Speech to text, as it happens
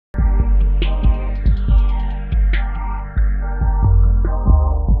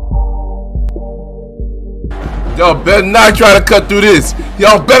Y'all better not try to cut through this.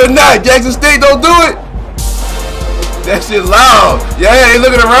 Y'all better not. Jackson State, don't do it. That shit loud. Yeah, they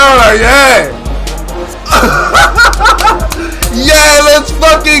looking around like, yeah. Yeah, let's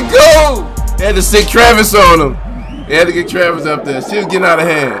fucking go. They had to stick Travis on him. They had to get Travis up there. She was getting out of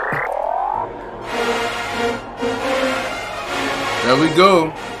hand. There we go.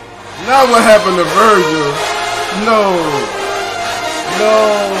 Now what happened to Virgil? No.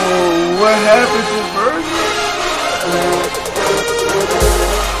 What happened to Virgil?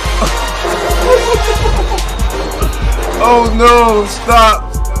 Oh no, stop.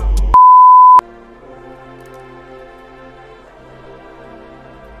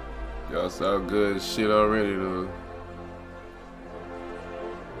 Y'all saw good as shit already though.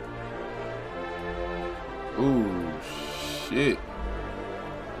 Ooh, shit.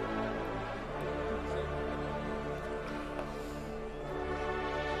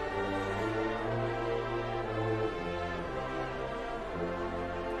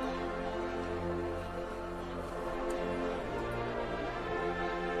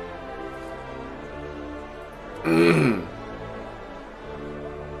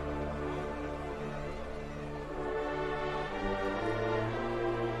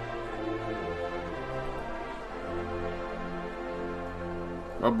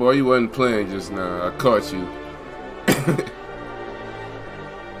 My boy, you wasn't playing just now. I caught you.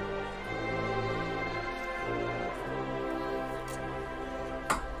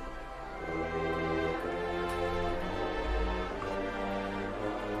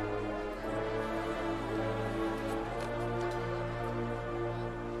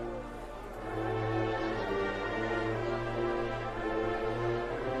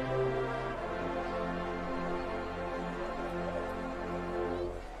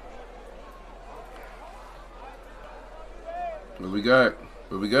 What we got?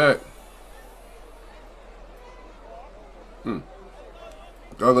 What we got? Y'all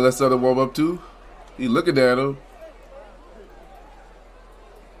gonna let Southern warm up too? He looking at him.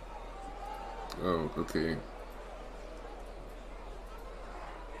 Oh, okay.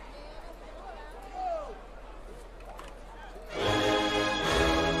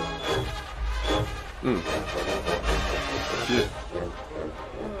 Shit.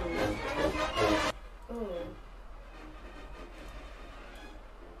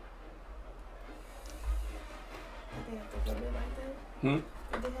 Did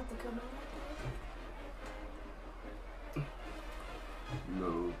they have to come out? No,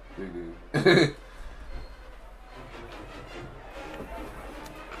 they didn't.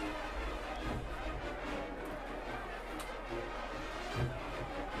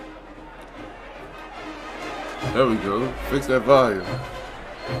 There we go. Fix that volume.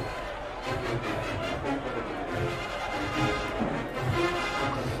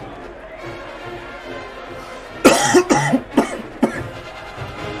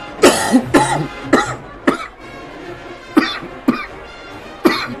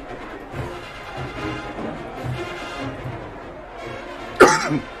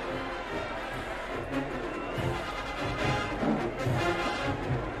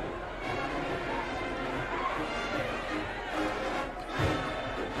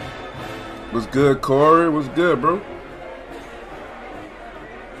 What's good, Corey? What's good, bro?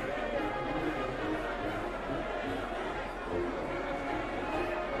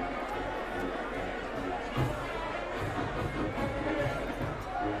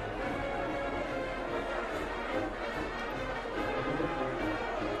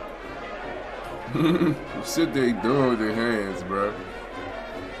 Shit they doing with their hands, bro.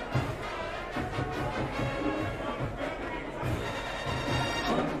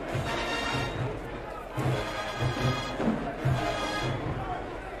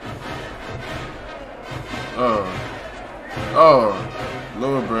 Oh,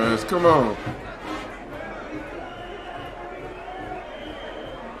 Lord, Brass, come on.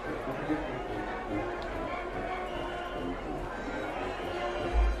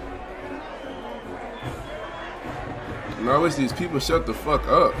 I wish these people shut the fuck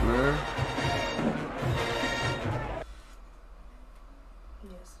up, man.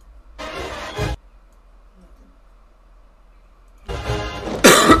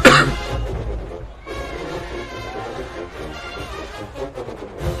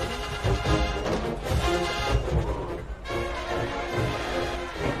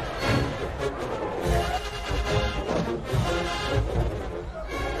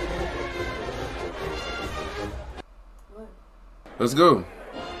 Let's go.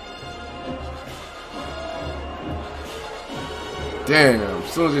 Damn,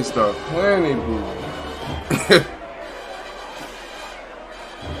 as soon as they start playing, they boo.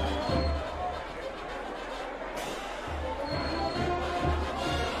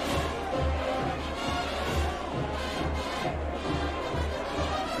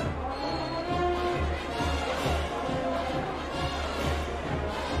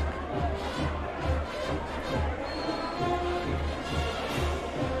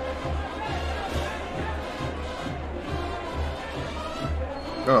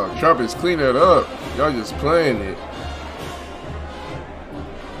 Oh, Trumpets, clean that up. Y'all just playing it.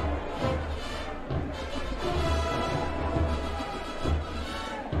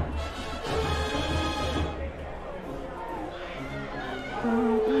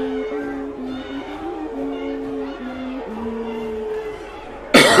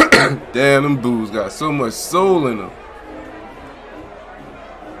 Damn, them booze got so much soul in them.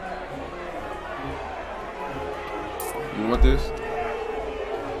 You want this?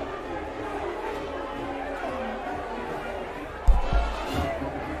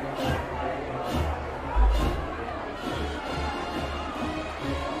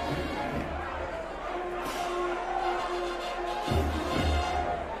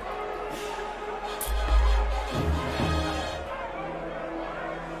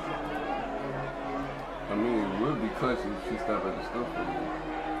 I mean, it would be clutch if she stopped at the store for me.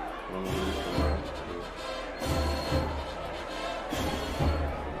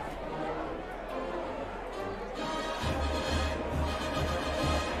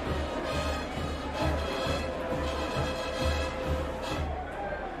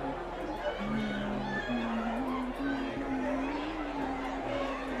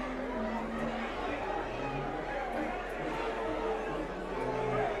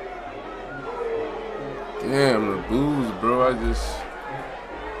 Damn, the booze, bro. I just...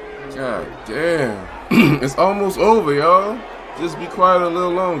 God damn. It's almost over, y'all. Just be quiet a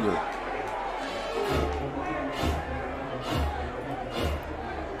little longer.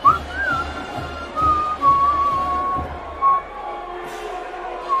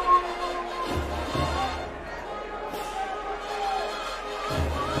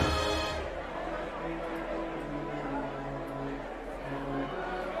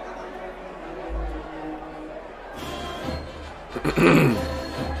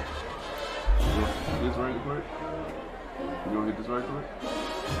 This right quick? You gonna hit this right quick?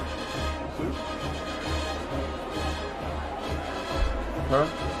 See? Huh?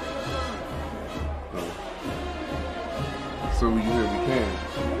 Oh. So we can.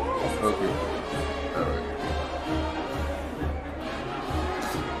 Okay. Alright.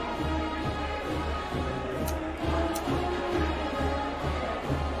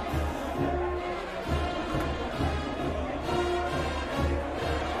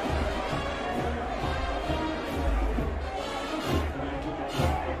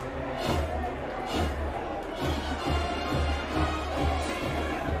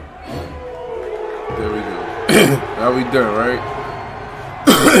 There we go. Now we done, right?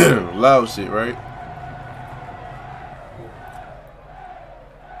 Loud shit, right?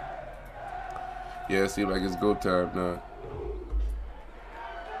 Yeah, it seems like it's go time now.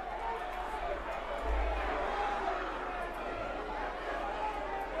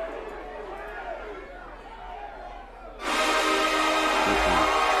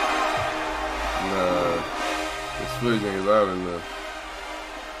 Nah, this footage ain't loud enough.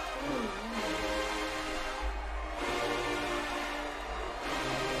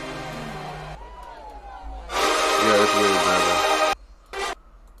 Yeah, it's way better.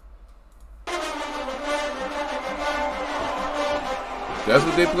 That's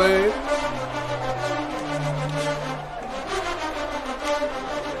what they played?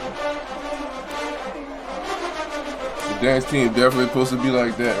 The dance team definitely supposed to be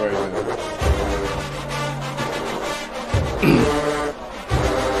like that right now.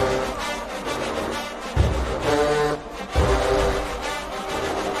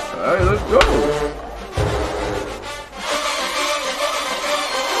 Alright, let's go.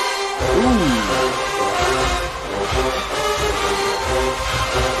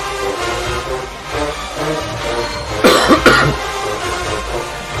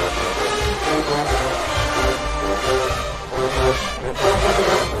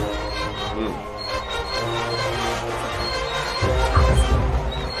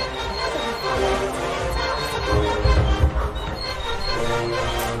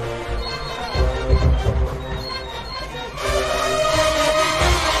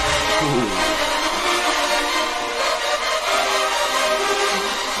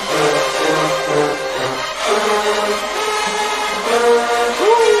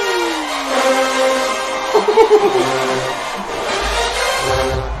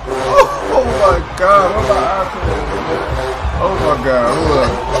 Oh my God, what my iPad? Oh my God, hold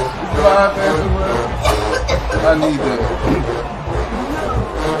up. Is my iPad somewhere? I need that.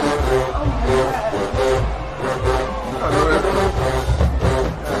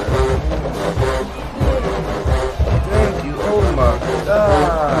 Thank you, oh my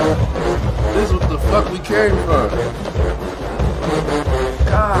God. This is what the fuck we came from.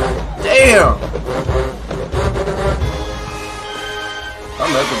 God damn.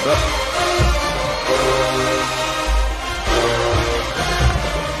 I'm at the back.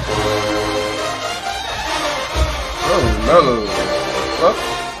 Oh, mellow. What?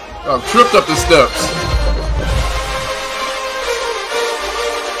 I tripped up the steps.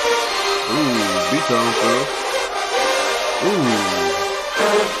 Ooh, beat down, girl. Ooh.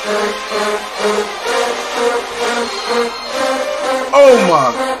 Oh my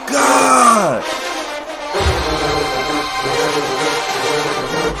God!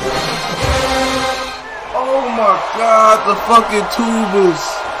 Oh my God, the fucking tubers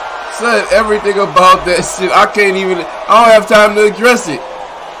said everything about that shit. I can't even, I don't have time to address it.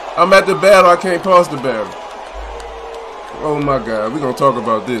 I'm at the battle, I can't pause the battle. Oh my God, we're gonna talk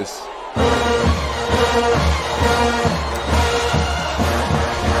about this.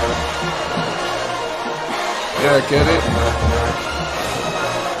 Yeah, get it?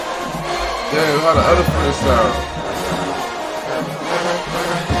 Damn, how the other foot sound?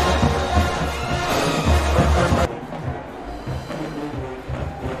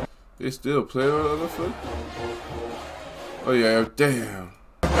 They still play on the other foot? Oh yeah, damn.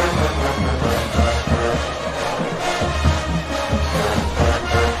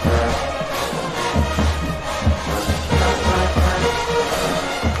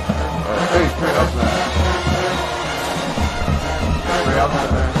 Hey, straight up now. Straight up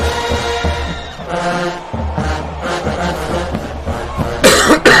now.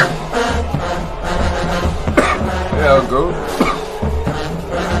 Yeah, I'll go.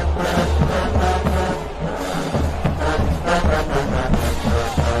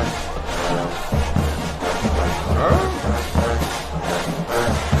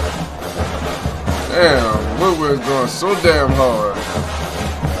 Damn, Woodward's going so damn hard.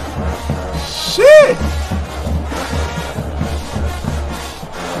 Shit!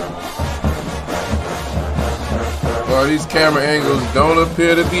 Well, these camera angles don't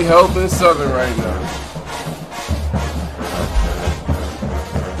appear to be helping Southern right now.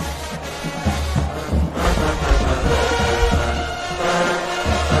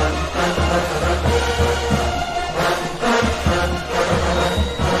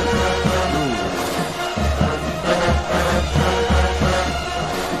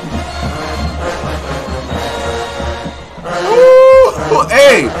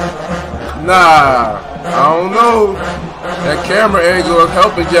 Hey, nah, I don't know. That camera angle is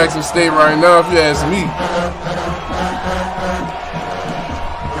helping Jackson State right now, if you ask me.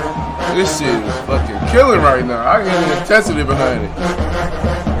 This shit is fucking killing right now. I get the intensity behind it.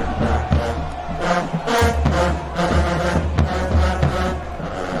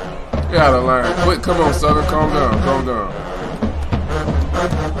 Get out of line. Quick, come on, Southern. Calm down, calm down.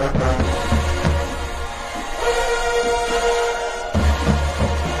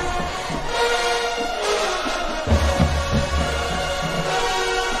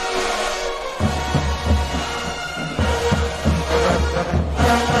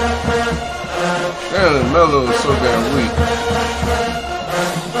 Man, Melo is so damn weak.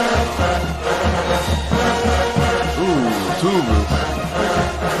 Ooh, tubers.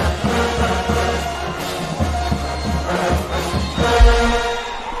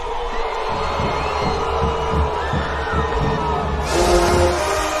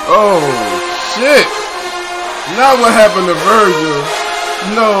 Oh, shit. Now what happened to Virgil?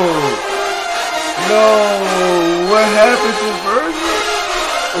 No. No. What happened to Virgil?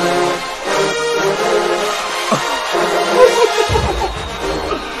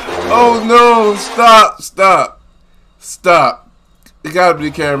 Oh no, stop, stop, stop. It gotta be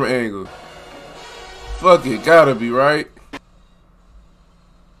the camera angle. Fuck it, gotta be, right?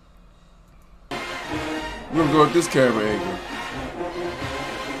 We're gonna go with this camera angle.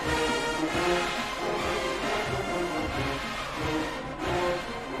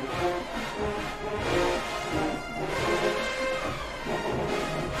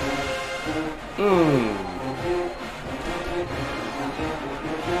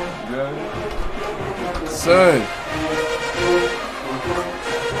 Son.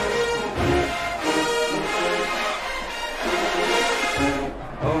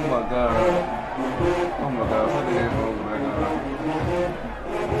 Oh my God. Oh my God. Put the headphones back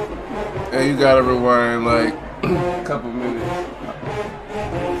on. And you gotta rewind like a couple minutes.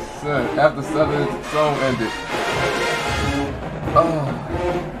 Son, after Southern's song ended. Oh.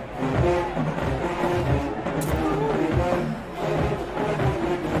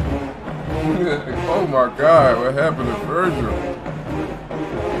 Oh my God, what happened to Virgil?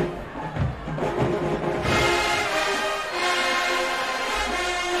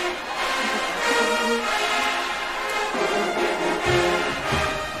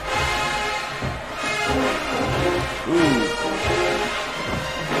 Ooh.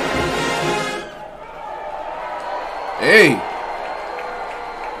 Hey.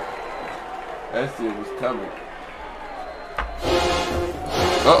 That shit was coming.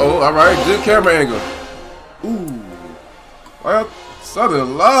 Uh-oh, alright, good camera angle. Ooh. Well,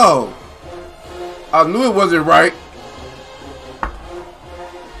 Southern low. I knew it wasn't right.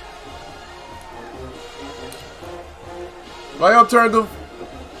 Why y'all turned the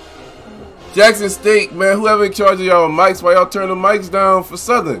Jackson State, man, whoever in charge of y'all mics, why y'all turn the mics down for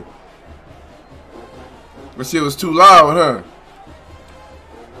Southern? That shit was too loud, huh?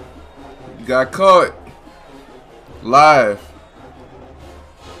 You got caught. Live.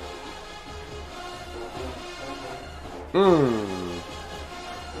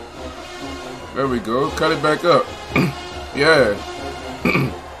 There we go. Cut it back up. Yeah.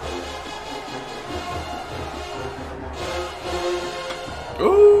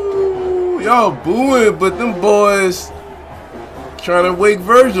 Ooh, y'all booing, but them boys trying to wake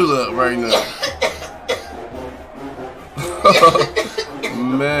Virgil up right now.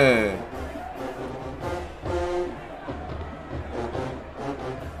 Man.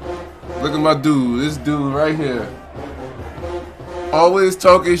 Look at my dude. This dude right here. Always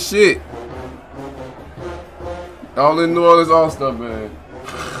talking shit. All in New Orleans All-Star, man.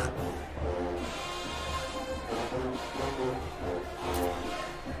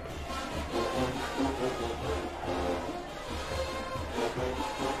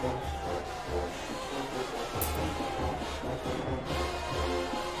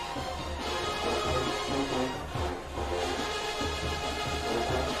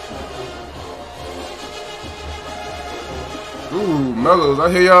 Ooh, Mellows, I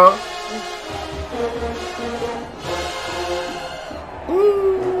hear y'all.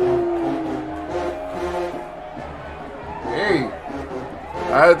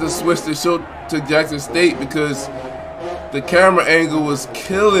 I had to switch the show to Jackson State because the camera angle was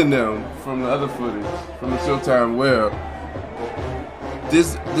killing them from the other footage, from the Showtime web.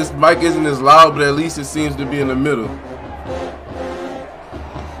 This mic isn't as loud, but at least it seems to be in the middle.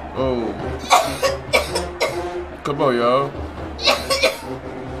 Oh. Come on, y'all.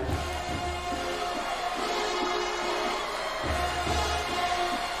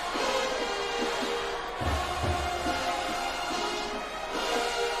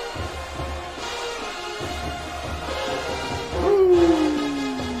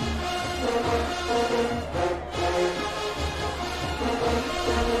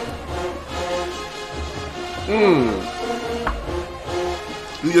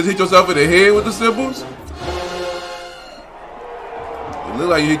 You just hit yourself in the head with the cymbals? It look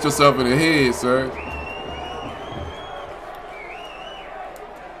like you hit yourself in the head, sir.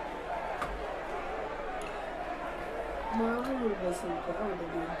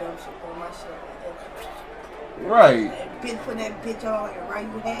 Right. Bitch put that bitch on and right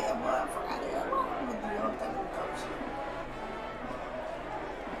you had motherfucker.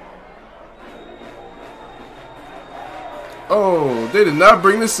 Oh, they did not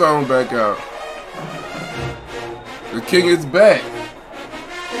bring this song back out. The king is back.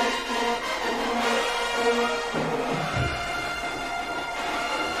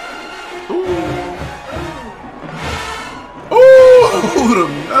 Ooh, ooh, the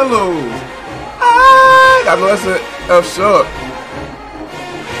mellows. I know that's an F sharp.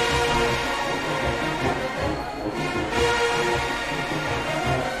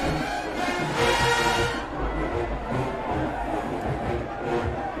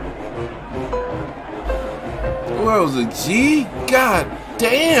 That was a G? God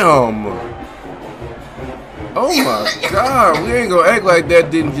damn. Oh my God. We ain't gonna act like that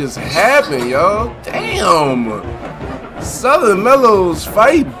didn't just happen, y'all. Damn. Southern Mellows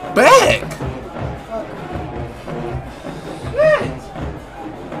fight back. Shit.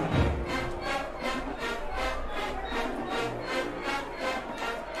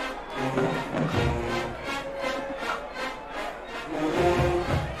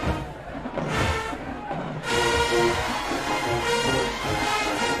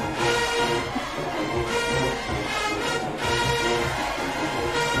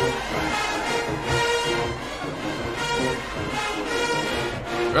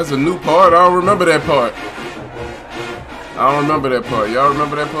 That's a new part. I don't remember that part. I don't remember that part. Y'all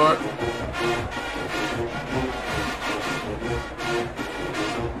remember that part?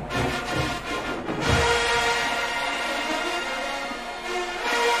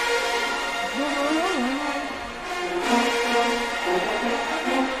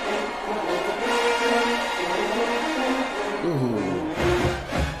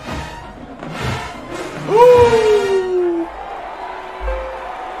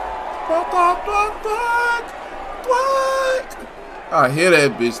 I hear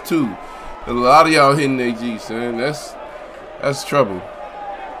that bitch too. A lot of y'all hitting that G, son. That's That's trouble.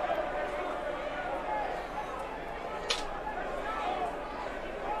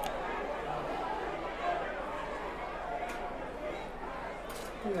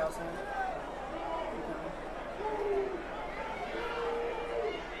 We outside.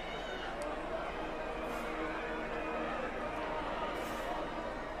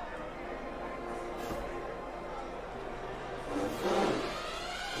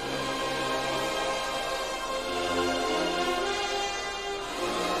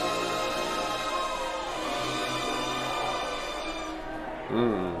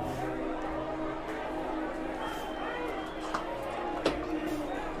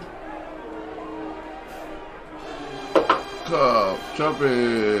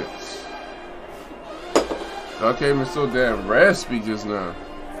 Trumpets. I came in so damn raspy just now.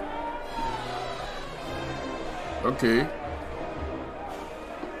 Okay.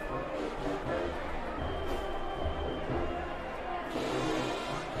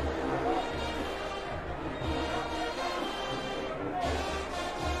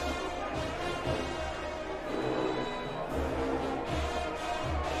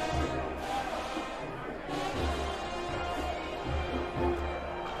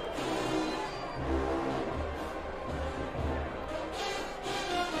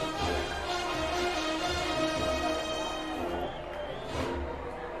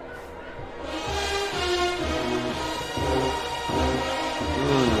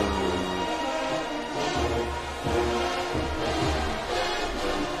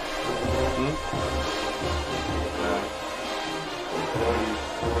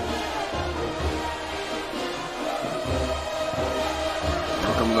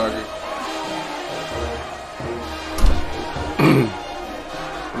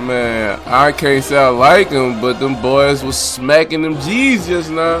 Man, I can't say I like them, but them boys was smacking them G's just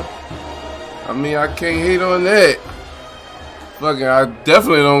now. I mean, I can't hate on that. Fucking, I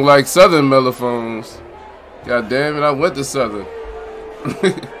definitely don't like Southern mellophones. God damn it, I went to Southern.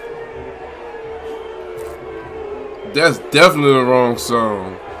 That's definitely the wrong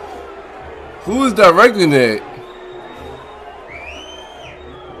song. Who is directing that?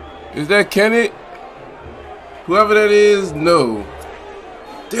 Is that Kenneth? Whoever that is, no.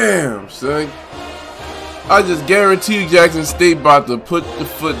 Damn, son. I just guarantee you Jackson State about to put the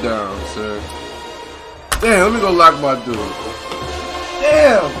foot down, son. Damn, let me go lock my door.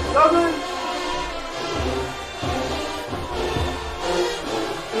 Damn, Southern.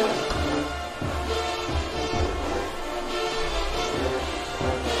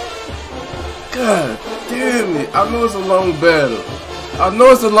 God damn it. I know it's a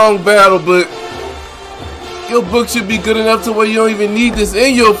long battle. But your book should be good enough to where you don't even need this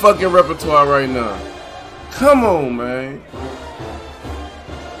in your fucking repertoire right now. Come on, man.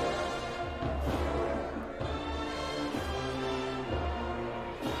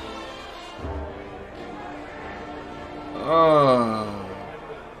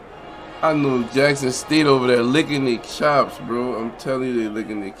 I know Jackson State over there licking their chops, bro. I'm telling you, they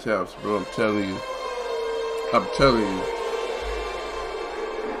licking their chops, bro. I'm telling you. I'm telling you,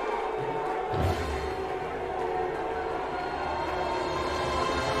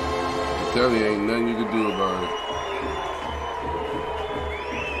 ain't nothing you can do about it.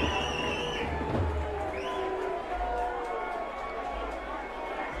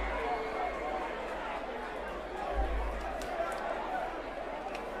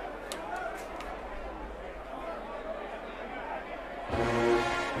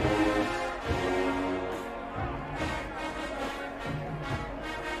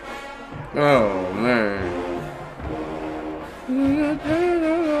 Oh, man.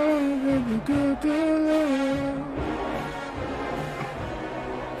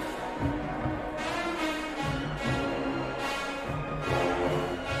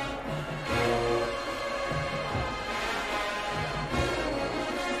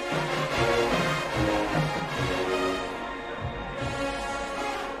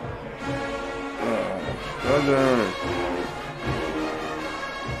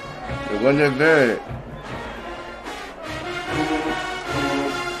 It wasn't that bad.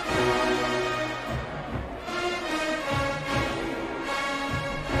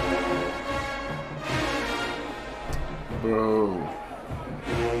 Bro.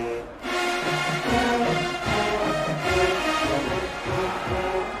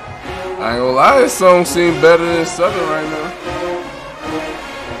 I ain't gonna lie, this song seems better than Southern right now.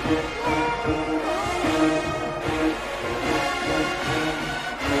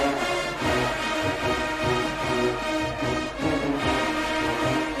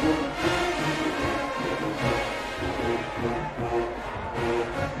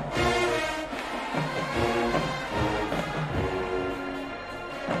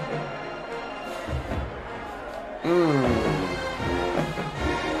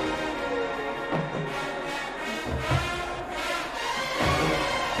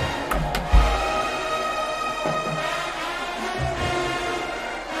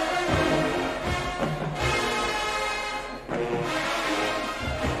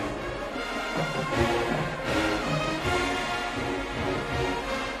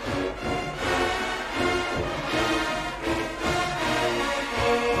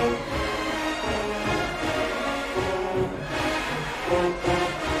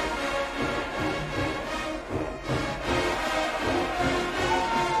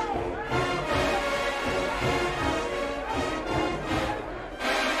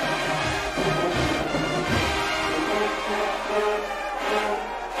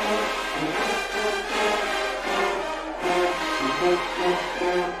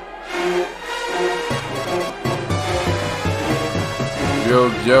 Yo,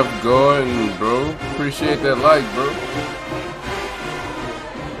 Jeff Gordon, bro. Appreciate that like, bro.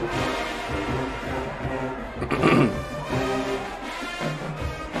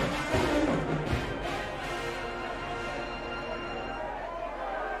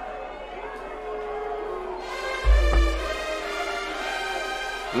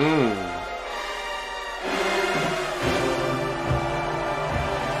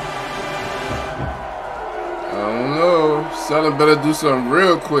 Southern better do something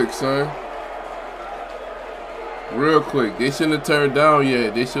real quick, son. Real quick. They shouldn't have turned down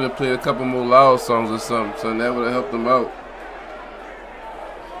yet. They should have played a couple more loud songs or something, son. That would have helped them out.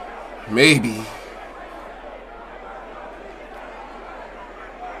 Maybe.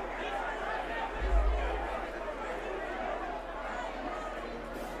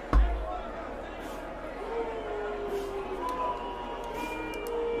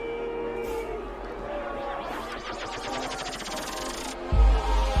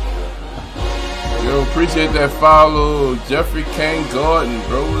 Appreciate that follow, Jeffrey Kane Gordon,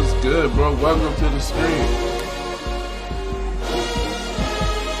 bro. What's good, bro? Welcome to the stream.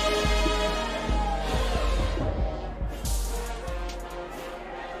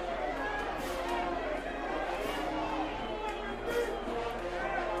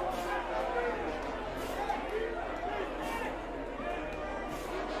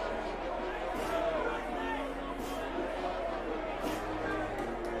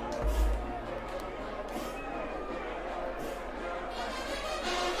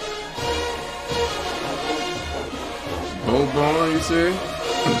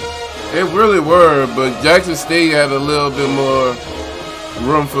 It really were, but Jackson State had a little bit more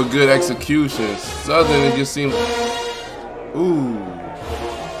room for good execution. Southern, it just seemed,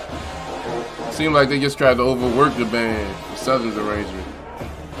 seemed like they just tried to overwork the band, Southern's arrangement.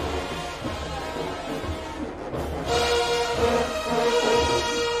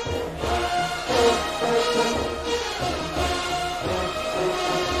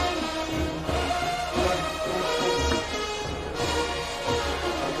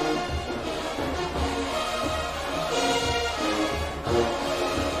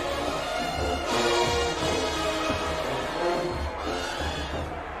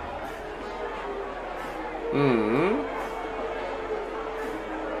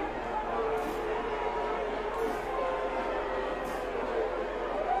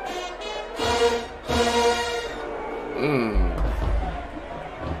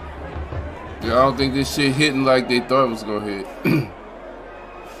 I don't think this shit hitting like they thought it was gonna hit.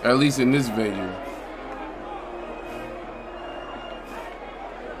 At least in this venue.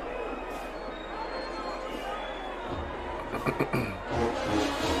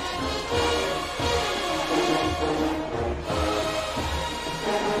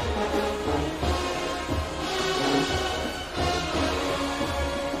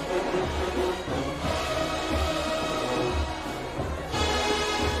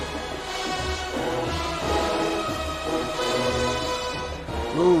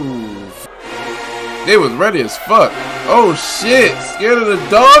 They was ready as fuck. Oh shit, scared of the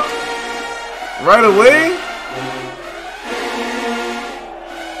dark? Right away?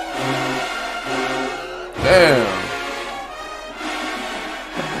 Damn.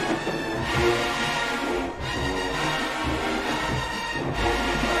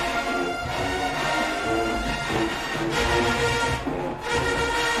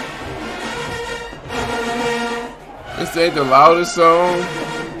 This ain't the loudest song.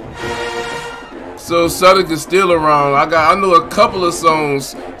 So Southern can still around. I know a couple of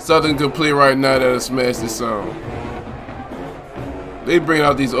songs Southern could play right now that'll smash this song. They bring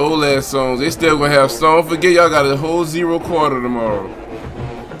out these old ass songs. They still gonna have songs. Forget y'all got a whole 0 quarter tomorrow.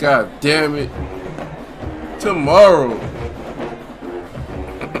 God damn it. Tomorrow.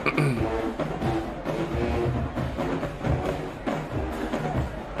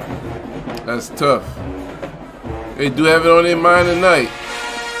 That's tough. They do have it on their mind tonight.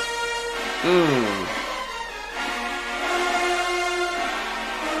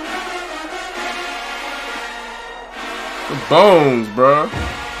 The bones, bro.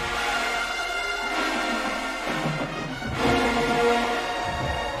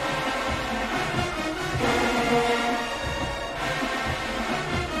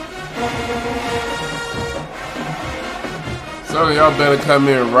 Some of y'all better come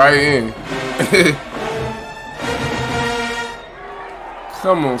in right in.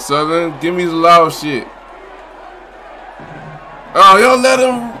 Come on, Southern. Give me the loud shit. Oh, y'all let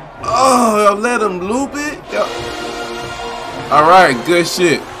him. Oh, y'all let him loop it? Alright, good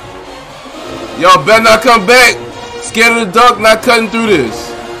shit. Y'all better not come back. scared of the dark, not cutting through this.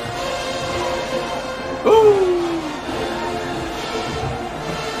 Ooh.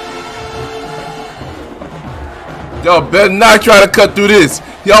 Y'all better not try to cut through this.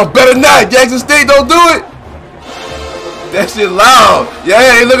 Y'all better not. Jackson State, don't do it. That shit loud. Yeah,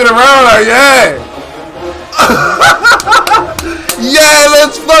 they looking around like, yeah. Yeah,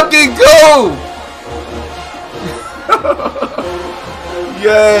 let's fucking go.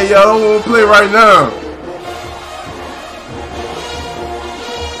 Yeah, y'all don't want to play right now.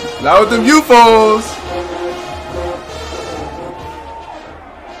 Not with them EUPHOS.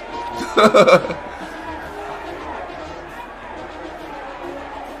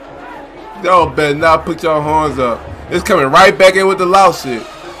 Y'all better not put your horns up. It's coming right back in with the loud shit.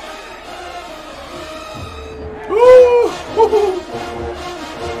 Woo!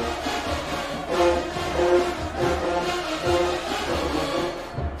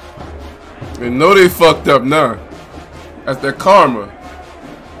 They know they fucked up now. That's their karma.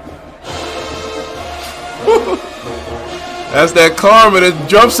 That's that karma. The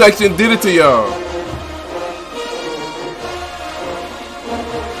drum section did it to y'all.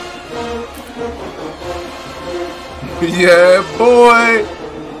 Yeah, boy.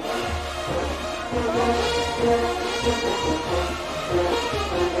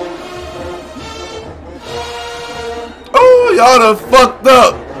 Oh, y'all done fucked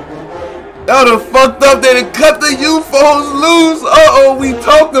up. Y'all done fucked up. They done cut the EUPHOS loose. Uh-oh, we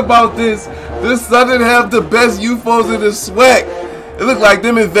talked about this. This Southern have the best EUPHOS in the SWAC. It looked like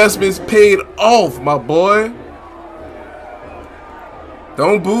them investments paid off, my boy.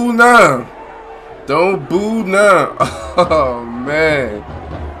 Don't boo now. Don't boo now. Oh, man.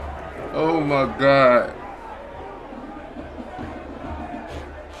 Oh, my God.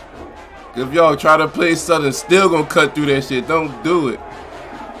 If y'all try to play Southern, still gonna cut through that shit. Don't do it.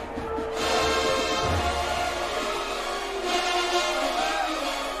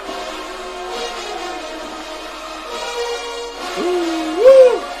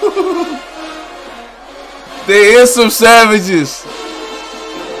 They is some savages.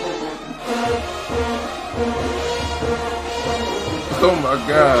 Oh my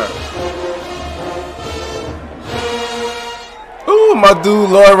God. Oh, my dude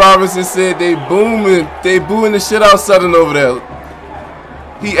Lloyd Robinson said they booing the shit out Southern over there.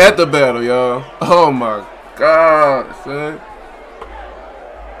 He at the battle, y'all. Oh my God, son.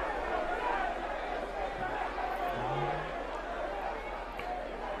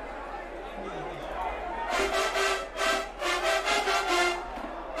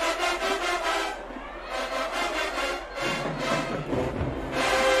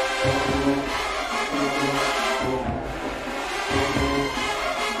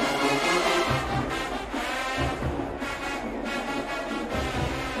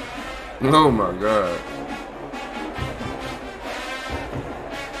 Oh my God.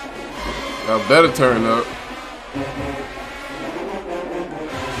 Y'all better turn up.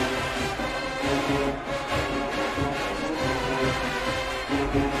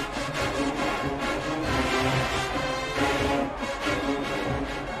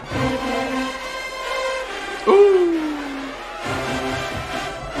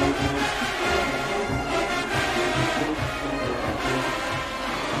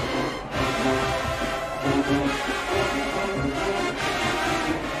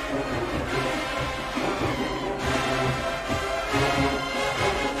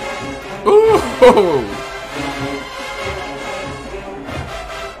 Ooh!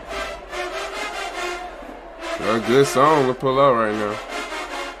 A good song to pull out right now.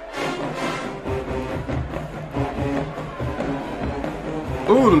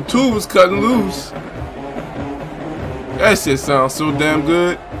 Ooh, the tube was cutting loose. That shit sounds so damn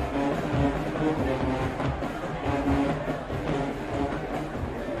good.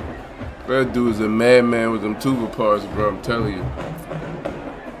 That dude is a madman with them tuba parts, bro. I'm telling you.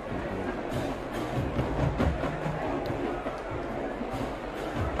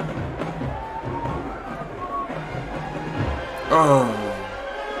 Oh,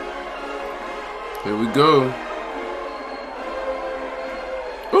 here we go.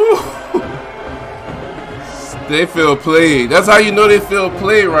 Ooh. They feel played. That's how you know they feel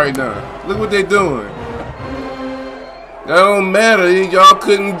played right now. Look what they doing. That don't matter. Y'all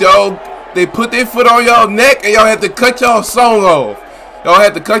couldn't, they put their foot on y'all neck and y'all had to cut y'all song off. Y'all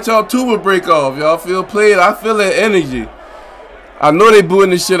had to cut y'all tuba break off. Y'all feel played. I feel that energy. I know they booing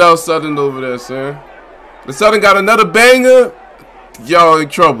the shit out Southern over there, son. The Southern got another banger. Y'all in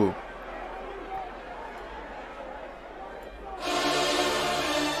trouble.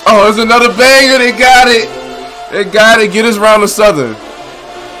 Oh, there's another banger. They got it. They got it. Get us round the Southern.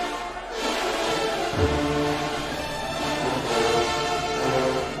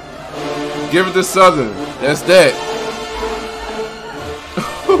 Give it to Southern. That's that.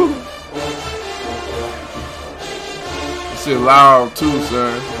 Shit loud too,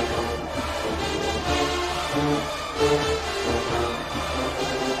 son.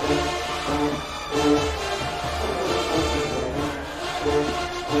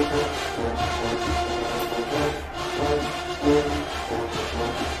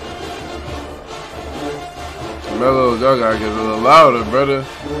 Mellow, y'all gotta get a little louder, brother.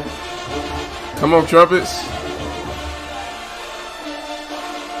 Come on, trumpets.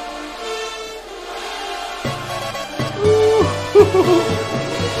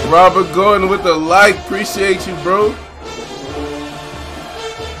 Robert Gordon with the like. Appreciate you, bro.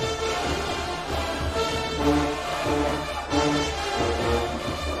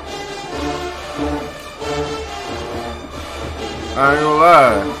 I ain't gonna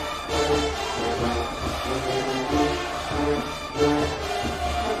lie.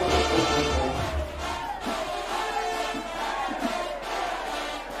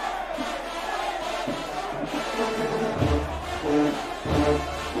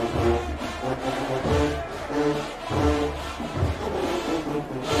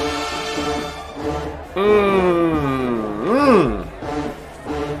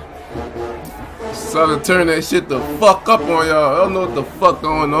 Southern turn that shit the fuck up on y'all. I don't know what the fuck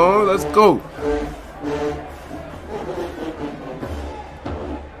going on. Let's go.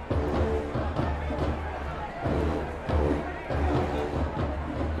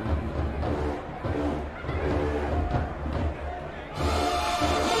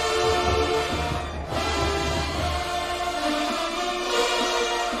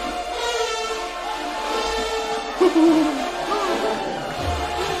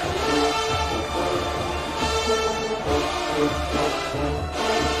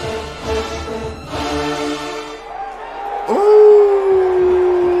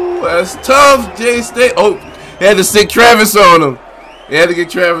 Ooh, that's tough, J-State. Oh, he had to stick Travis on him. He had to get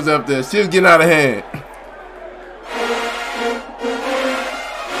Travis up there. She was getting out of hand.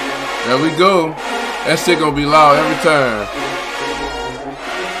 There we go. That shit gonna be loud every time.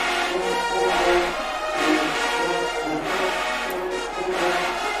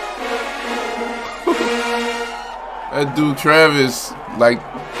 That dude Travis, like,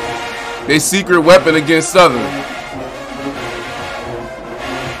 they secret weapon against Southern.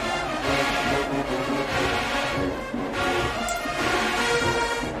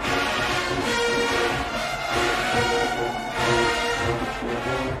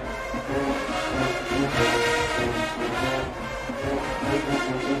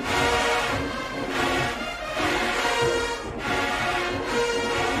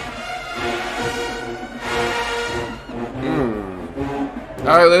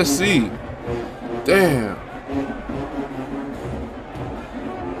 Alright, let's see. Damn.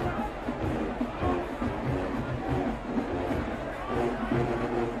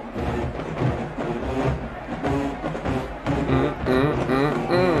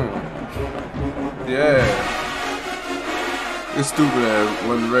 Yeah. It's stupid ass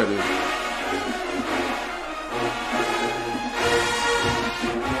wasn't ready.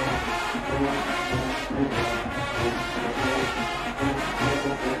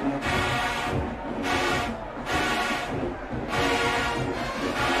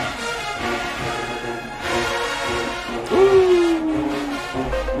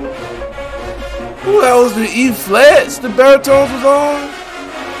 Ooh, that was the E flats the baritones was on.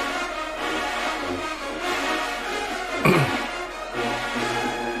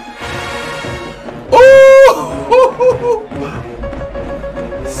 Ooh,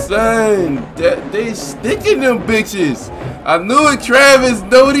 son, that they sticking them bitches. I knew it, Travis.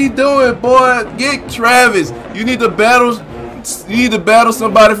 Know what he doing, boy. Get Travis. You need to battle. You need to battle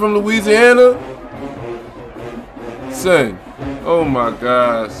somebody from Louisiana, son. Oh my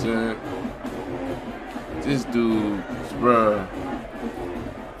God, son. This dude, bruh.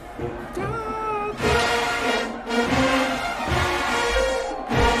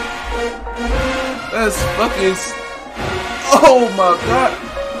 That's fucking. Oh my God.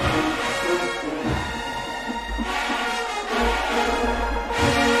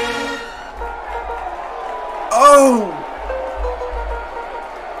 Oh.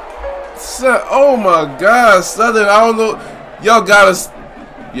 Son, oh my God, Southern. I don't know. Y'all gotta.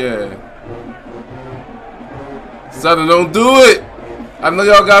 Yeah. Southern, don't do it. I know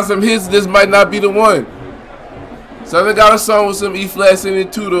y'all got some hits. This might not be the one. Southern got a song with some E flats in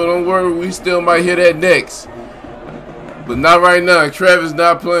it too, though. Don't worry, we still might hear that next. But not right now. Travis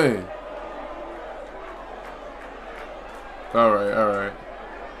not playing. Alright, alright.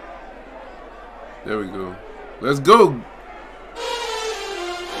 There we go. Let's go.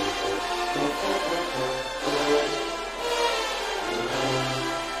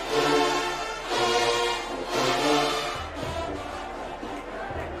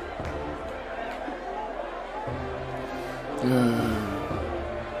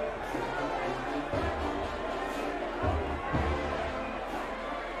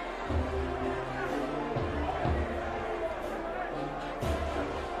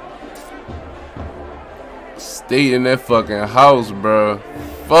 stayed in that fucking house, bro.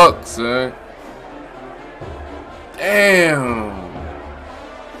 Fuck, son. Damn.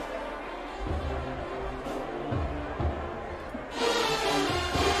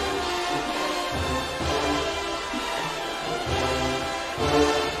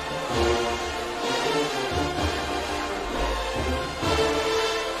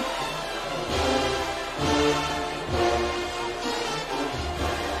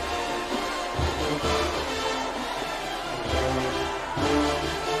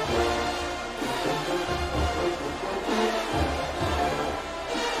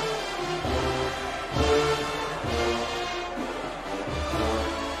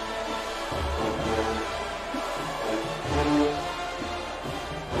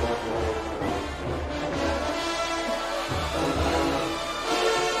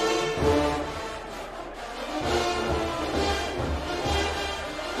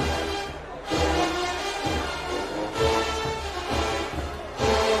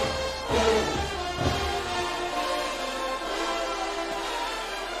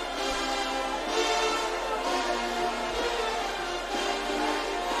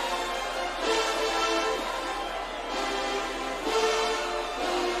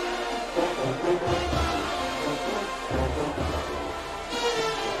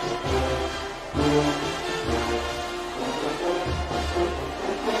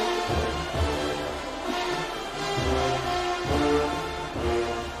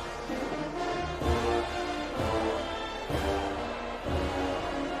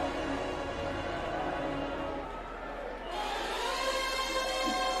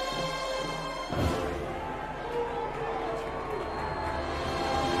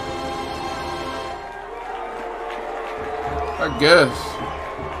 I guess.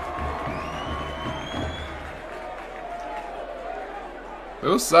 It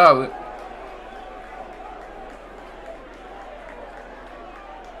was solid.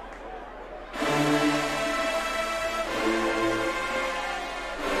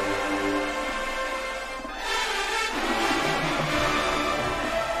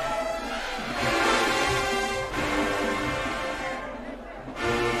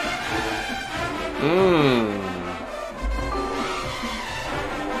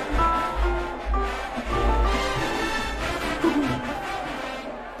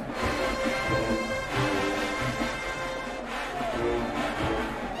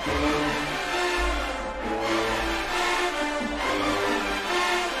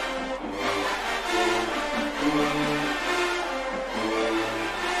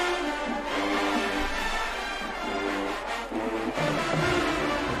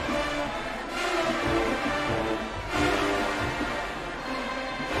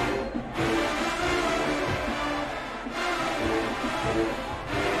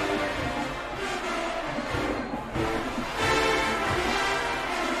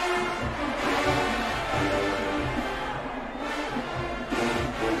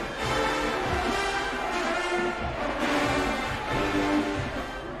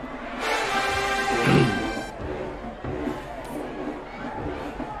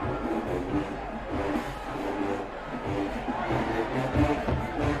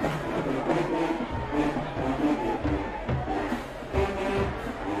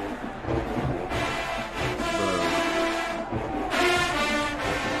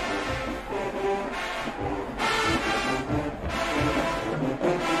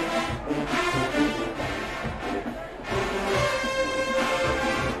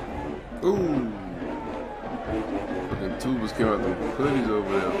 Ooh. Fucking tubers came out the hoodies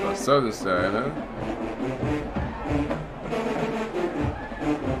over there on the southern side, huh?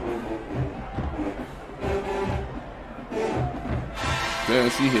 Damn,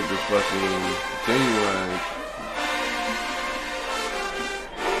 she hit the fucking genuine.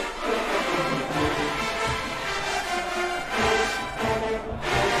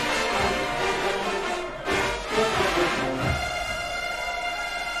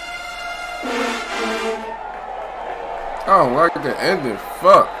 I don't like the ending.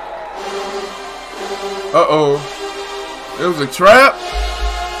 Fuck. Uh-oh. It was a trap?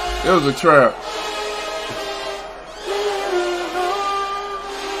 It was a trap.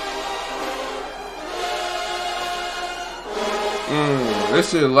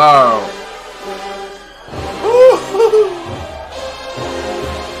 This shit loud.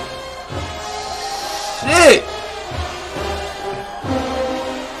 Shit.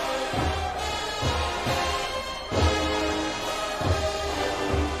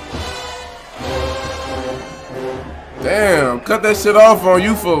 Damn, cut that shit off on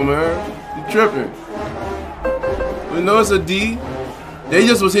EUPHOS, man. You tripping. We know it's a D. They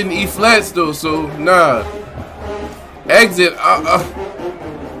just was hitting E flats though, so nah. Exit.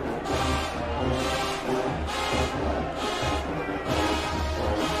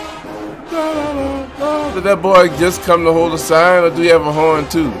 Did that boy just come to hold a sign, or do you have a horn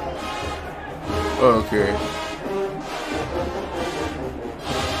too? Okay.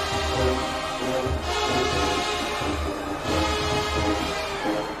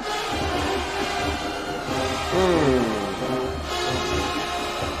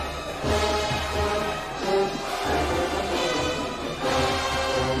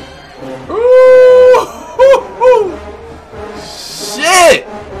 Ooh! Shit!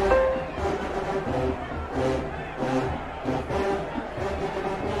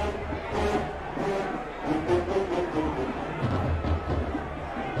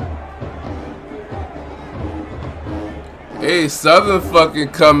 Hey, Southern fucking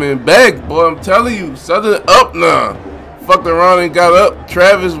coming back, boy. I'm telling you, Southern up now. Fucked around and got up.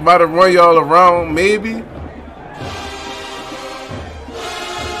 Travis might have run y'all around, maybe.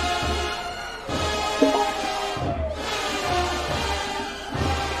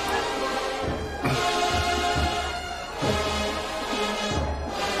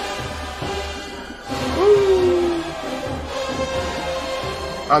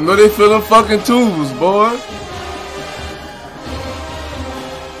 I know they feeling fucking tubes, boy.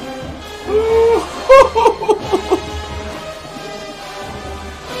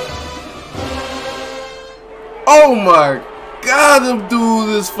 Oh my God, them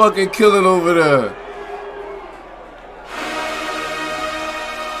dudes is fucking killing over there.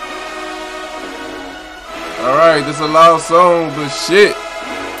 Alright, this is a loud song, but shit.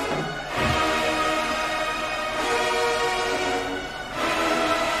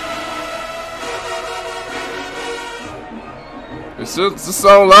 It's a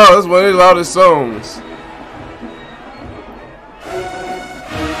song loud. That's one of the loudest songs.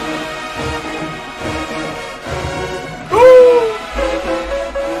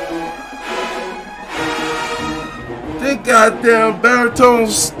 They goddamn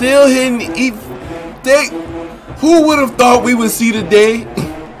baritones still hitting. Who would have thought we would see the day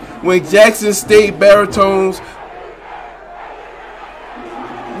when Jackson State baritones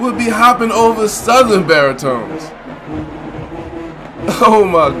would be hopping over Southern baritones? Oh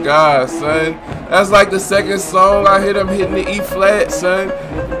my God, son. That's like the second song I hit. I'm hitting the E flat, son.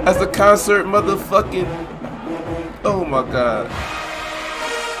 That's the concert motherfucking. Oh my God.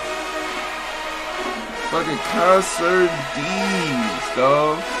 Fucking concert D's,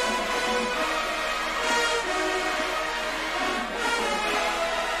 dog.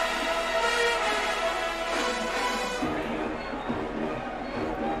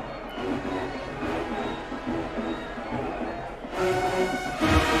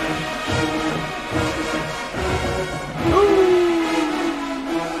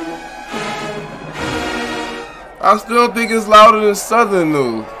 I still think it's louder than Southern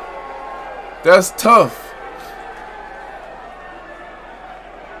though. That's tough.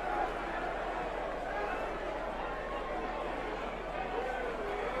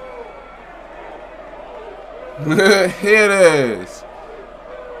 Here it is.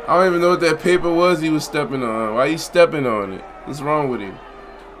 I don't even know what that paper was he was stepping on. Why he stepping on it? What's wrong with him?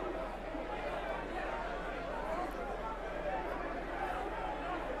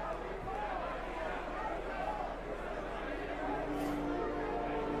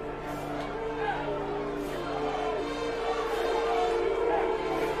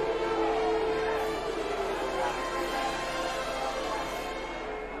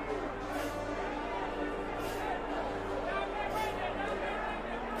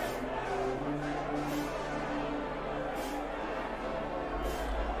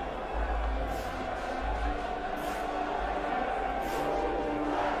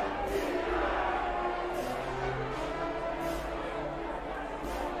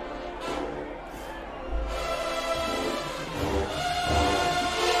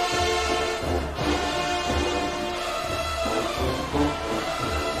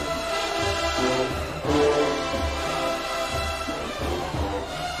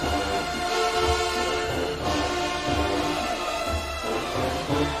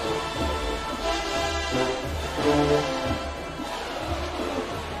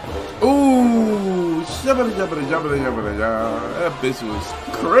 Ooh, that bitch was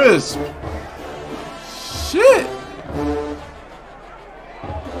crisp. Shit.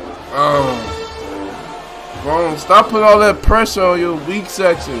 Oh. Bro, stop putting all that pressure on your weak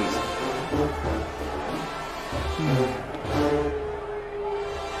sections.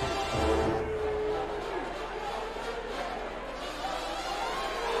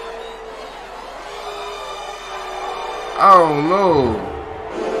 I don't know.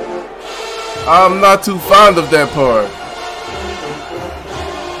 I'm not too fond of that part.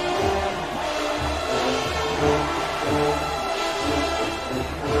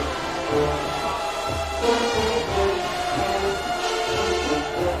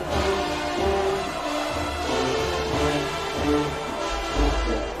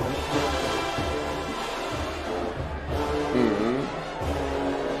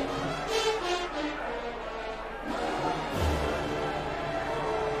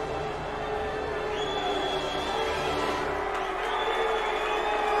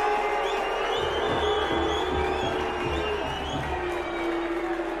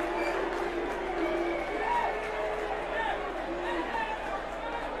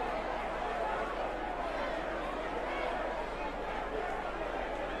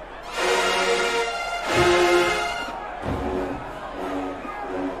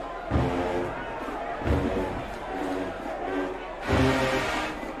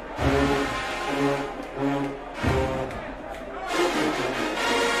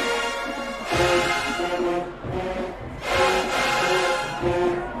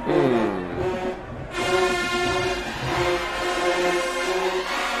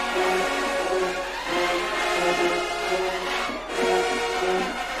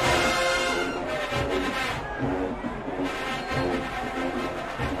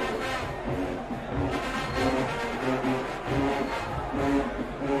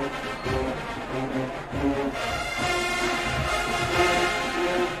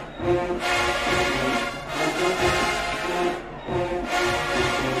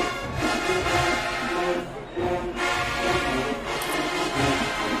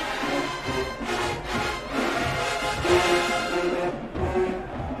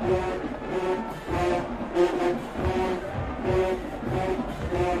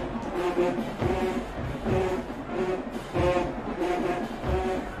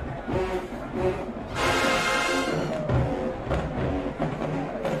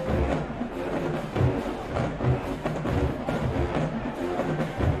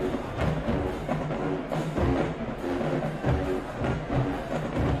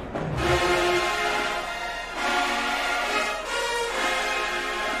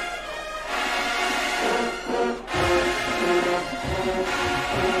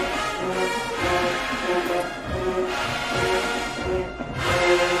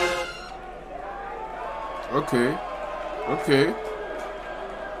 Okay. Okay.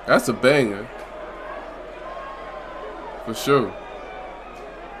 That's a banger. For sure.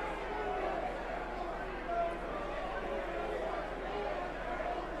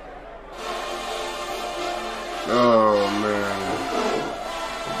 Oh,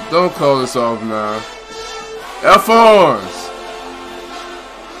 man. Don't call this off now. EUPHOS!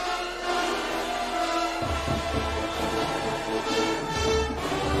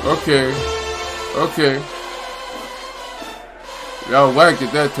 Okay. Okay. Y'all whacked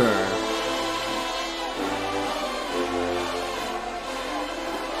it that time.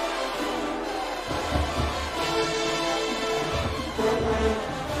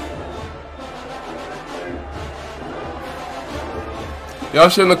 Y'all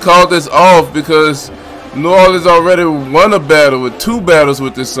shouldn't have called this off because New Orleans already won a battle with 2 battles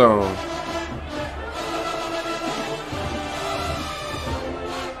with this song.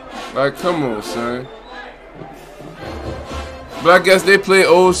 Like, come on, son. But I guess they play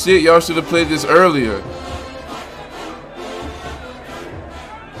old shit. Y'all should have played this earlier.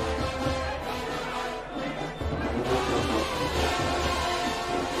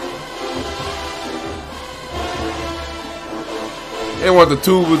 They want the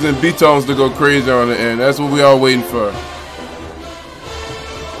tubas and B-tones to go crazy on the end. That's what we all waiting for.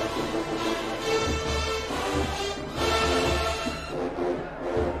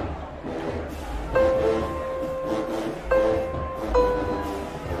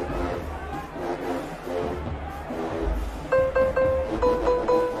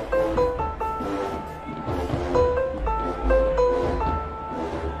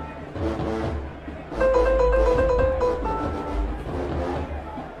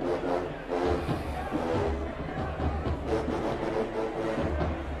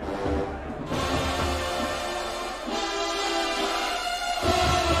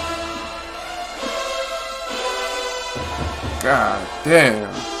 God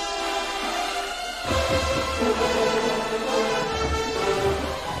damn.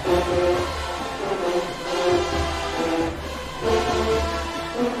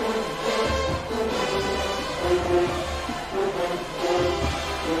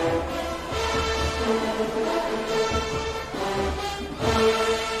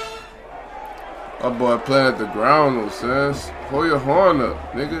 My boy playing at the ground, no sense. Pull your horn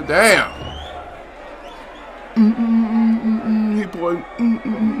up, nigga. Damn. He boy.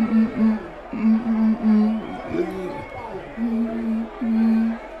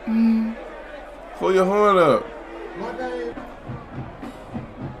 Pull your horn up.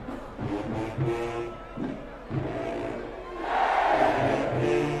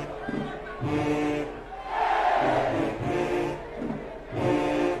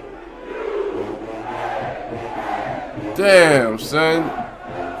 Damn, son.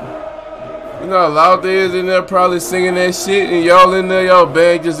 You know how loud they is in there probably singing that shit and y'all in there, y'all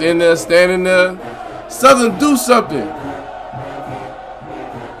band just in there standing there. Southern, do something.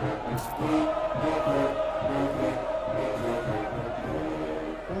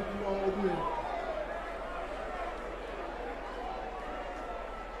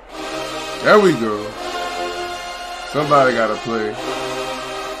 There we go. Somebody gotta play.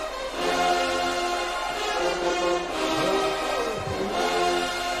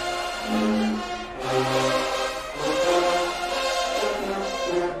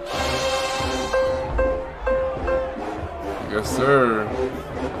 Yes, sir.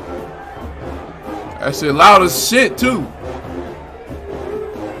 That shit loud as shit, too.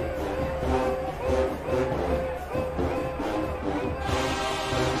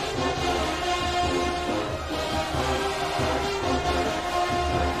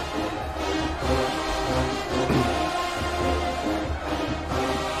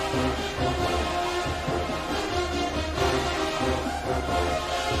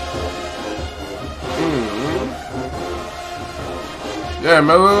 Yeah,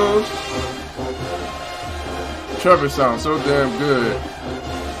 mellows. Trumpet sounds so damn good.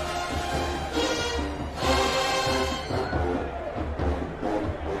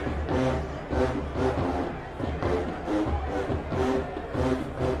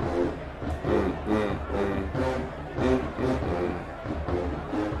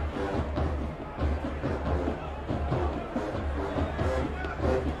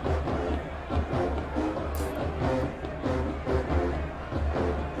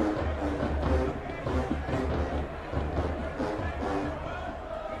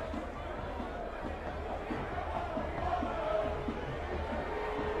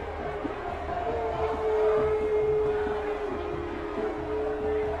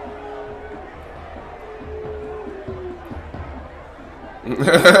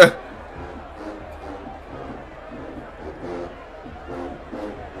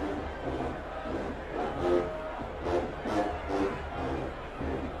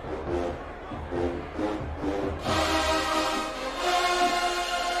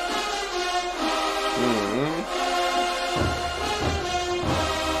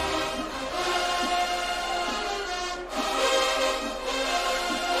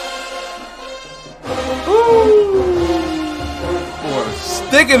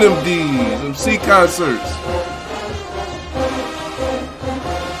 Sticking them D's, them C concerts.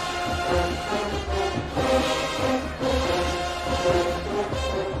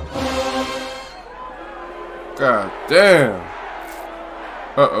 God damn.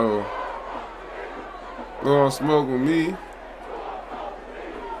 Uh-oh. Gonna smoke with me.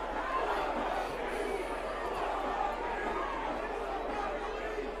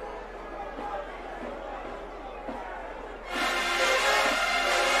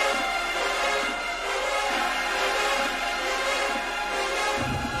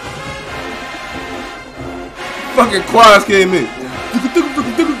 Fucking choirs came in.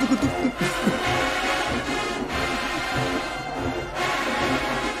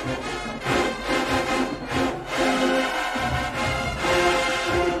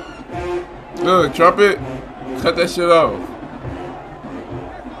 Look, trumpet, cut that shit off.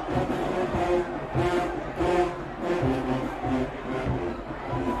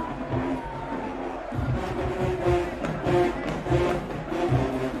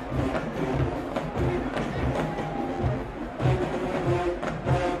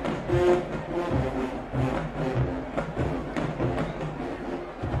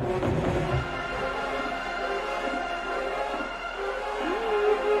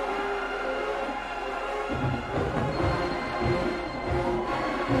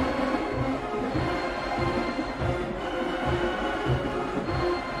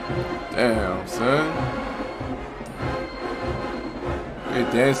 Damn, son.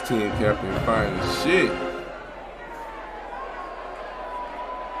 That dance team captain fine as shit.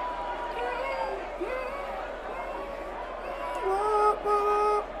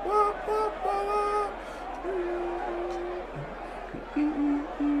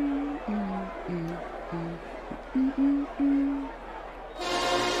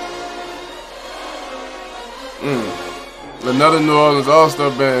 Another New Orleans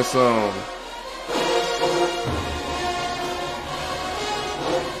All-Star Band song.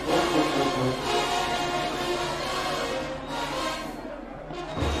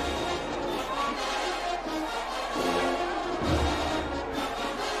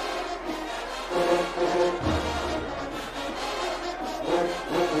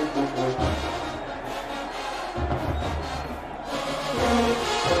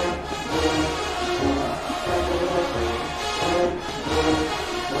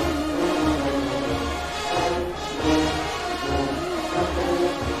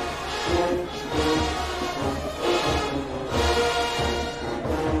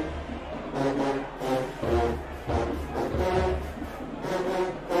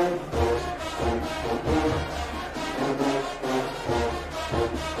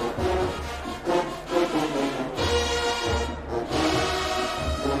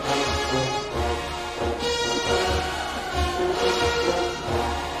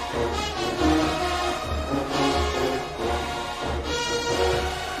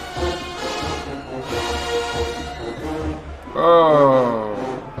 Oh.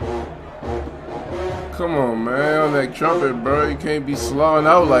 Come on, man. On that trumpet, bro. You can't be slowing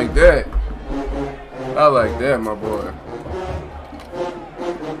out like that. I like that, my boy.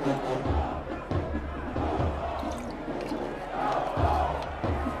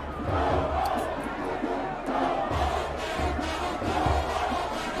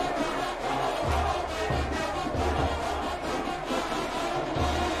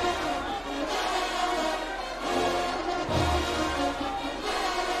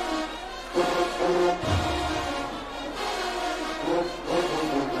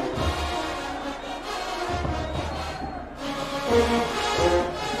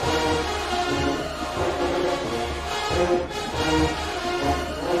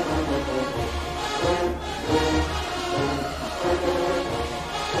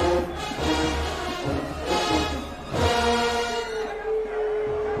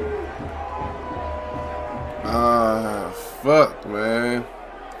 Fuck, man.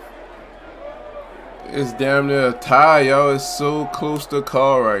 It's damn near a tie, y'all. It's so close to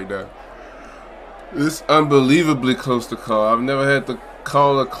call right now. It's unbelievably close to call. I've never had to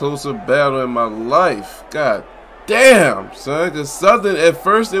call a closer battle in my life. God damn, son. Because Southern, at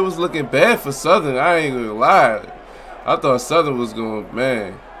first, it was looking bad for Southern. I ain't gonna lie. I thought Southern was going,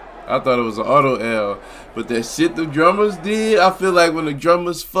 man. I thought it was an auto L. But that shit the drummers did, I feel like when the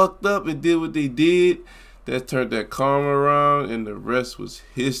drummers fucked up and did what they did, that turned that karma around, and the rest was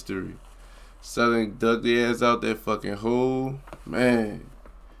history. Southern dug their ass out that fucking hole. Man,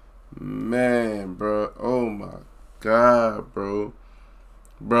 bro. Oh my God, bro.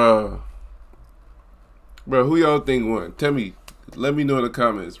 Bro, who y'all think won? Tell me. Let me know in the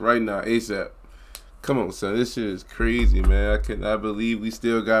comments right now, ASAP. Come on, son. This shit is crazy, man. I cannot believe we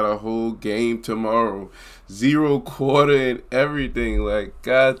still got a whole game tomorrow. 0 quarter and everything. Like,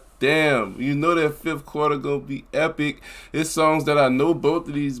 God damn. You know that 5th quarter gonna be epic. It's songs that I know both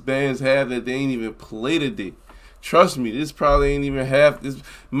of these bands have that they ain't even played today. Trust me, this probably ain't even half. This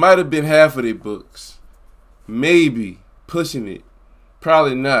might have been half of their books. Maybe. Pushing it.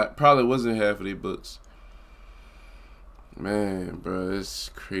 Probably not. Probably wasn't half of their books. Man, bro, it's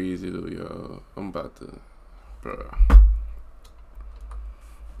crazy though, y'all. I'm about to, bro.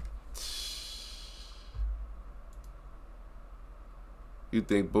 You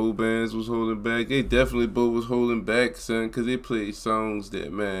think both bands was holding back? They definitely both was holding back, son, because they played songs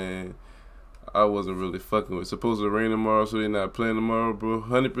that, man, I wasn't really fucking with. Supposed to rain tomorrow, so they not playing tomorrow, bro.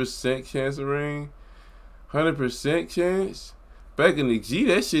 100% chance of rain? 100% chance? Back in the G,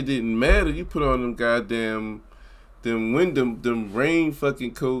 that shit didn't matter. You put on them goddamn... them rain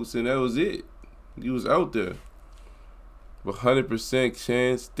fucking coats, and that was it. You was out there. But 100%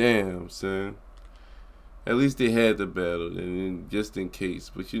 chance, damn, son. At least they had the battle, and just in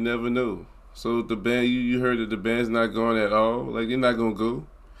case. But you never know. So the band, you heard that the band's not going at all. Like, they're not gonna go.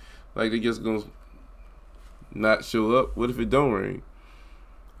 Like, they just gonna not show up. What if it don't rain?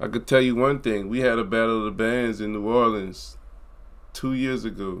 I could tell you one thing. We had a battle of the bands in New Orleans 2 years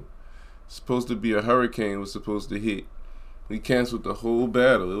ago. Supposed to be a hurricane was supposed to hit. We canceled the whole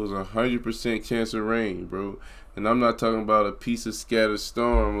battle. It was 100% chance of rain, bro. And I'm not talking about a piece of scattered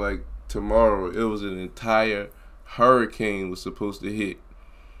storm like tomorrow. It was an entire hurricane was supposed to hit.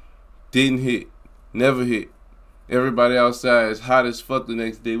 Didn't hit. Never hit. Everybody outside is hot as fuck the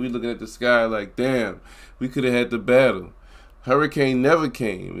next day. We looking at the sky like, damn, we could have had the battle. Hurricane never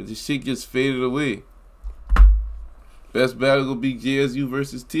came. And the shit just faded away. Best battle gonna be JSU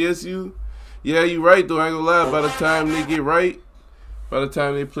versus TSU. Yeah, you right though. I ain't gonna lie. By the time they get right, by the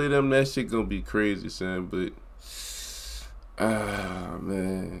time they play them, that shit gonna be crazy, son. But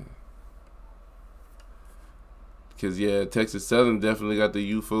man, cause yeah, Texas Southern definitely got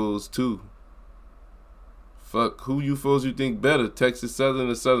the EUPHOS too. Fuck, who EUPHOS you think better, Texas Southern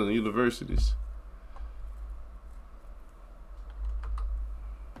or Southern Universities?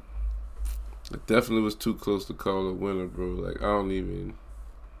 It definitely was too close to call a winner, bro. Like, I don't even...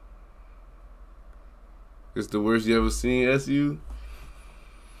 It's the worst you ever seen, SU?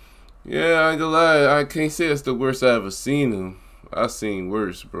 Yeah, I ain't gonna lie. I can't say it's the worst I ever seen them. I seen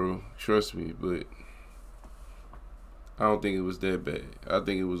worse, bro. Trust me, but... I don't think it was that bad. I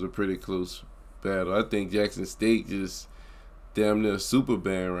think it was a pretty close battle. I think Jackson State just damn near a super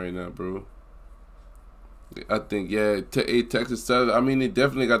band right now, bro. I think, yeah, Texas Southern, I mean, they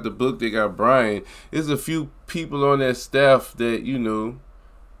definitely got the book. They got Brian. There's a few people on that staff that, you know,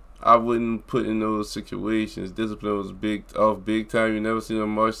 I wouldn't put in those situations. Discipline was off big time. You never seen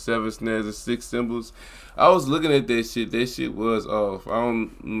them march 7 snares and 6 cymbals. I was looking at that shit. That shit was off. I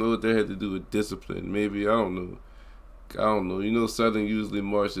don't know what that had to do with discipline. Maybe, I don't know. You know, Southern usually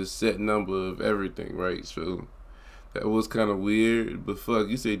marches set number of everything, right? So That was kind of weird, but fuck,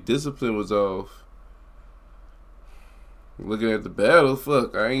 you say discipline was off. Looking at the battle,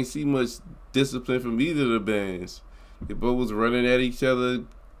 fuck, I ain't see much discipline from either of the bands. They both was running at each other,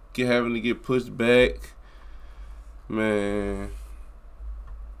 having to get pushed back. Man,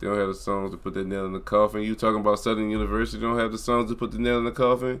 they don't have the songs to put that nail in the coffin. You talking about Southern University don't have the songs to put the nail in the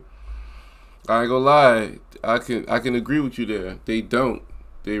coffin? I ain't gonna lie, I can agree with you there. They don't.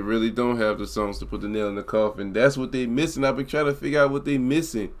 They really don't have the songs to put the nail in the coffin. That's what they missing. I've been trying to figure out what they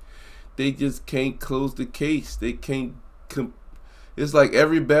missing. They just can't close the case. They can't. It's like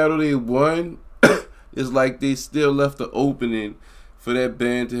every battle they won, it's like they still left the opening for that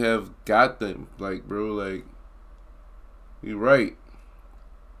band to have got them. Like, bro, like, you're right.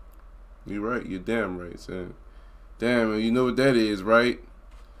 You're right. You're damn right, son. Damn, you know what that is, right?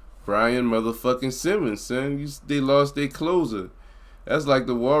 Brian motherfucking Simmons, son. They lost their closer. That's like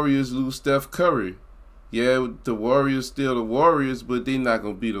the Warriors lose Steph Curry. Yeah, the Warriors still the Warriors, but they not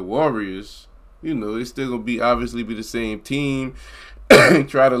gonna be the Warriors. You know, they still gonna obviously be the same team.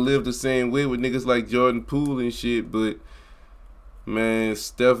 Try to live the same way with niggas like Jordan Poole and shit, but man,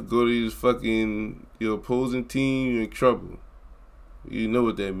 Steph go to his fucking your opposing team, you're in trouble. You know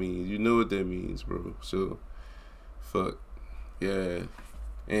what that means. You know what that means, bro. So, fuck. Yeah.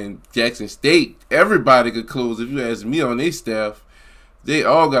 And Jackson State, everybody could close. If you ask me on their staff, they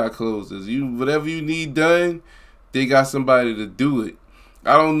all got closers. Whatever you need done, they got somebody to do it.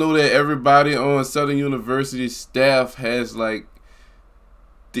 I don't know that everybody on Southern University's staff has like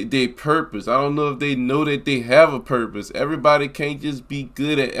their purpose. I don't know if they know that they have a purpose. Everybody can't just be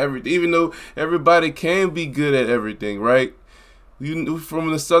good at everything, even though everybody can be good at everything, right?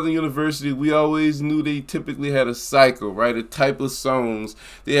 From the Southern University, we always knew they typically had a cycle, right? A type of songs.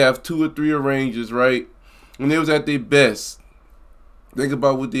 They have 2 or 3 arrangers, right? When they was at their best, think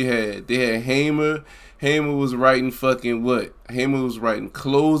about what they had. They had Hamer. Hamer was writing fucking what? Hamer was writing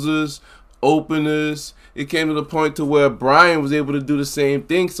closers, openers. It came to the point to where Brian was able to do the same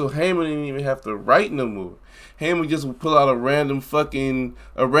thing, so Hamer didn't even have to write no more. Hamer just would pull out a random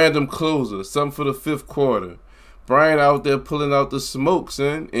closer, something for the 5th quarter. Brian out there pulling out the smoke,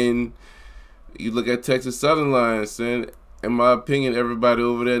 son. And you look at Texas Southern Lions, son. In my opinion, everybody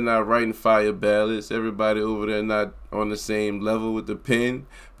over there not writing fire ballads. Everybody over there not on the same level with the pen.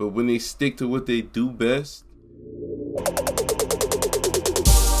 But when they stick to what they do best,